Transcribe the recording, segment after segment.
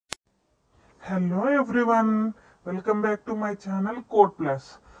Hello everyone, welcome back to my channel Code Plus.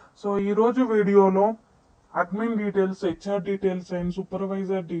 So ఈరోజు వీడియోలో admin details, HR details and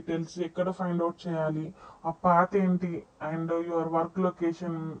supervisor details ఎక్కడ find out చేయాలి, ఆ path ఏంటి and your work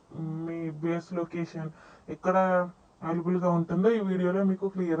location, me base location ఎక్కడ అవైలబుల్గా ఉంటుందో ఈ వీడియోలో మీకు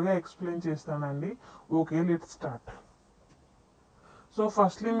క్లియర్గా ఎక్స్ప్లెయిన్ చేస్తానండి. Okay, let's start. So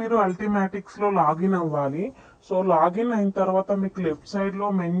firstly మీరు అల్టిమాటిక్స్లో లాగిన్ అవ్వాలి. సో లాగిన్ అయిన తర్వాత మీకు లెఫ్ట్ సైడ్లో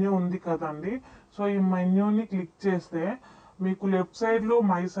మెన్యూ ఉంది కదండి. సో ఈ మెన్యూని క్లిక్ చేస్తే మీకు లెఫ్ట్ సైడ్లో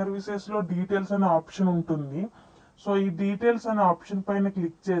మై సర్వీసెస్లో డీటెయిల్స్ అనే ఆప్షన్ ఉంటుంది. సో ఈ డీటెయిల్స్ అనే ఆప్షన్ పైన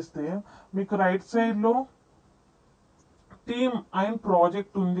క్లిక్ చేస్తే మీకు రైట్ సైడ్లో టీమ్ అండ్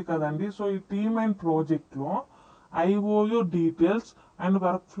ప్రాజెక్ట్ ఉంది కదండి. సో ఈ టీమ్ అండ్ ప్రాజెక్ట్లో IOU details and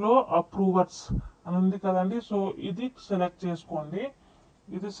work flow approvers అని ఉంది కదండి. సో ఇది సెలెక్ట్ చేసుకోండి.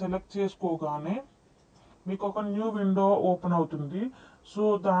 ఇది సెలెక్ట్ చేసుకోగానే మీకు ఒక న్యూ విండో ఓపెన్ అవుతుంది. సో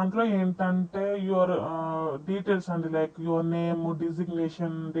దాంట్లో ఏంటంటే యువర్ డీటెయిల్స్ అండి, like your name,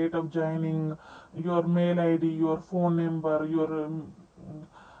 designation, date of joining, your mail ID, your phone number, your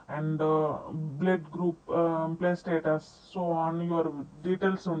and blood group, employee status, so on your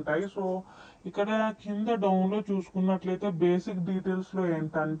details ఉంటాయి. So ఇక్కడ కింద డౌన్లో చూసుకున్నట్లయితే బేసిక్ డీటెయిల్స్లో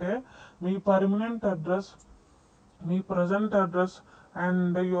ఏంటంటే మీ permanent address, me present address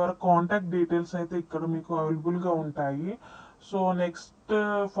and your contact details అయితే ఇక్కడ మీకు అవైలబుల్గా ఉంటాయి. So next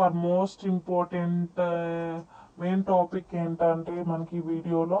for most important main topic ఏంటంటే మనకి ఈ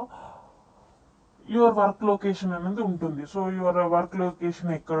వీడియోలో యువర్ వర్క్ లొకేషన్ అనేది ఉంటుంది. సో యువర్ వర్క్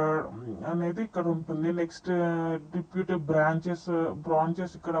లొకేషన్ ఎక్కడ అనేది ఇక్కడ ఉంటుంది. నెక్స్ట్ డిప్యూటివ్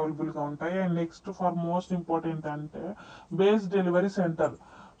బ్రాంచెస్ ఇక్కడ అవైలబుల్గా ఉంటాయి. And next for most important అంటే base delivery centre.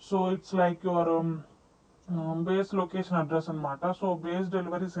 So it's like your base location address అనమాట. సో బేస్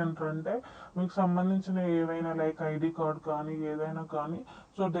డెలివరీ సెంటర్ అంటే మీకు సంబంధించిన ఏవైనా లైక్ ఐడి కార్డ్ కానీ ఏదైనా కానీ,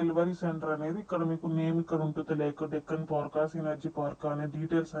 సో డెలివరీ సెంటర్ అనేది ఇక్కడ మీకు నేమ్ ఇక్కడ ఉంటుంది, లైక్ డెక్కన్ పార్కా, సినర్జీ పార్కా అనే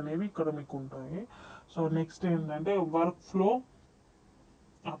డీటెయిల్స్ అనేవి ఇక్కడ మీకు ఉంటాయి. సో నెక్స్ట్ ఏంటంటే work flow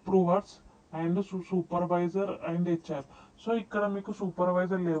approvers and supervisor and HR. So ఇక్కడ మీకు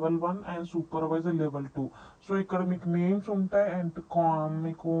supervisor level 1 and supervisor level 2. So ఇక్కడ మీకు నేమ్స్ ఉంటాయి అండ్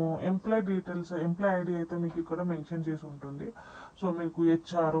మీకు ఎంప్లాయ్ డీటెయిల్స్, ఎంప్లాయ్ ఐడి అయితే మీకు ఇక్కడ మెన్షన్ చేసి ఉంటుంది. సో మీకు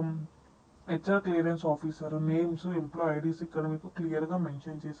HR clearance officer names, employee IDs ఇక్కడ మీకు క్లియర్గా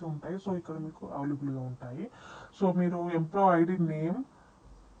మెన్షన్ చేసి ఉంటాయి. సో ఇక్కడ మీకు అవైలబుల్గా ఉంటాయి. సో మీరు ఎంప్లాయ్ ఐడి నేమ్,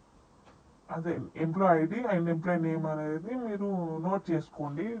 అదే employee ID and employee name అనేది మీరు నోట్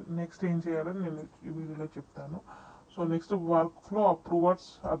చేసుకోండి. నెక్స్ట్ ఏం చేయాలని నేను ఈ వీడియోలో చెప్తాను. So next work flow approvers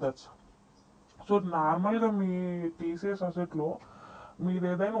others. So నార్మల్గా మీ టీసీఎస్ అసెట్లో మీరు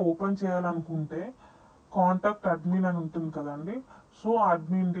ఏదైనా ఓపెన్ చేయాలనుకుంటే కాంటాక్ట్ అడ్మిన్ అని ఉంటుంది కదండి. సో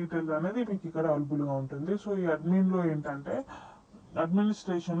అడ్మిన్ డీటెయిల్స్ అనేది మీకు ఇక్కడ అవైలబుల్గా ఉంటుంది. సో ఈ అడ్మిన్లో ఏంటంటే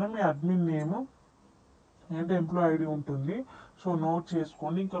అడ్మినిస్ట్రేషన్లో మీ అడ్మిన్ నేమ్ అంటే ఎంప్లాయ్ ఐడి ఉంటుంది. సో నోట్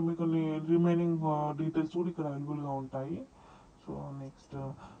చేసుకోండి. ఇంకా మీకు రిమైనింగ్ డీటెయిల్స్ కూడా ఇక్కడ అవైలబుల్గా ఉంటాయి. సో నెక్స్ట్,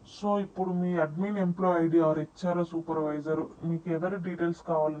 సో ఇప్పుడు మీ admin employee ID are HR supervisor మీకు ఎవరి డీటెయిల్స్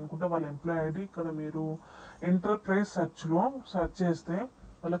కావాలనుకుంటే వాళ్ళ ఎంప్లాయ్ ఐడి ఇక్కడ మీరు ఎంటర్ప్రైజ్ సర్చ్లో సెర్చ్ చేస్తే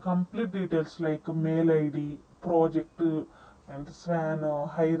వాళ్ళ complete details like mail ID, project and Schwann,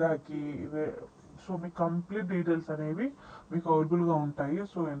 hierarchy, so me complete details అనేవి మీకు అవైలబుల్గా ఉంటాయి.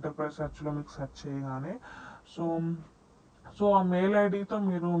 సో ఎంటర్ప్రైజ్ సర్చ్లో మీకు సెర్చ్ చేయగానే సో ఆ మెయిల్ ఐడితో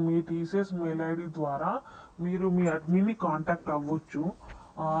మీరు మీ టీసీఎస్ మెయిల్ ఐడి ద్వారా మీరు మీ అడ్మిన్ని కాంటాక్ట్ అవ్వచ్చు.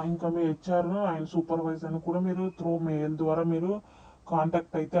 ఇంకా మీ హెచ్ఆర్ అండ్ సూపర్వైజర్ని కూడా మీరు త్రూ మెయిల్ ద్వారా మీరు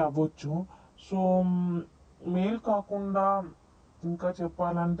కాంటాక్ట్ అయితే అవ్వచ్చు. సో మెయిల్ కాకుండా ఇంకా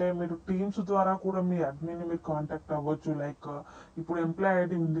చెప్పాలంటే మీరు టీమ్స్ ద్వారా కూడా మీ అడ్మిన్ని మీరు కాంటాక్ట్ అవ్వచ్చు. లైక్ ఇప్పుడు ఎంప్లాయ్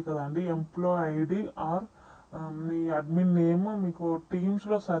ఐడి ఉంది కదండి, employee ID are me admin name మీకు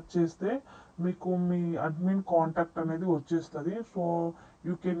టీమ్స్లో సెర్చ్ చేస్తే మీకు మీ అడ్మిన్ కాంటాక్ట్ అనేది వచ్చేస్తుంది. So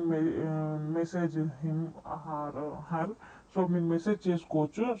you can message him her. So మీరు మెసేజ్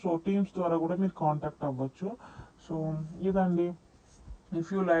చేసుకోవచ్చు. సో టీమ్స్ ద్వారా కూడా మీరు కాంటాక్ట్ అవ్వచ్చు. సో ఇదండి. If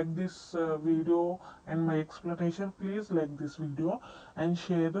you like this video and my explanation, please like this video and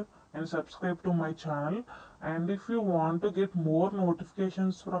share and subscribe to my channel. And if you want to get more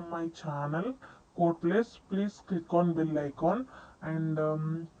notifications from my channel Code Plus, please click on bell icon. And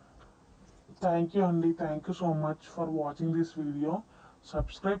thank you Andy, thank you so much for watching this video.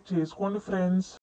 Subscribe చేసుకోండి friends.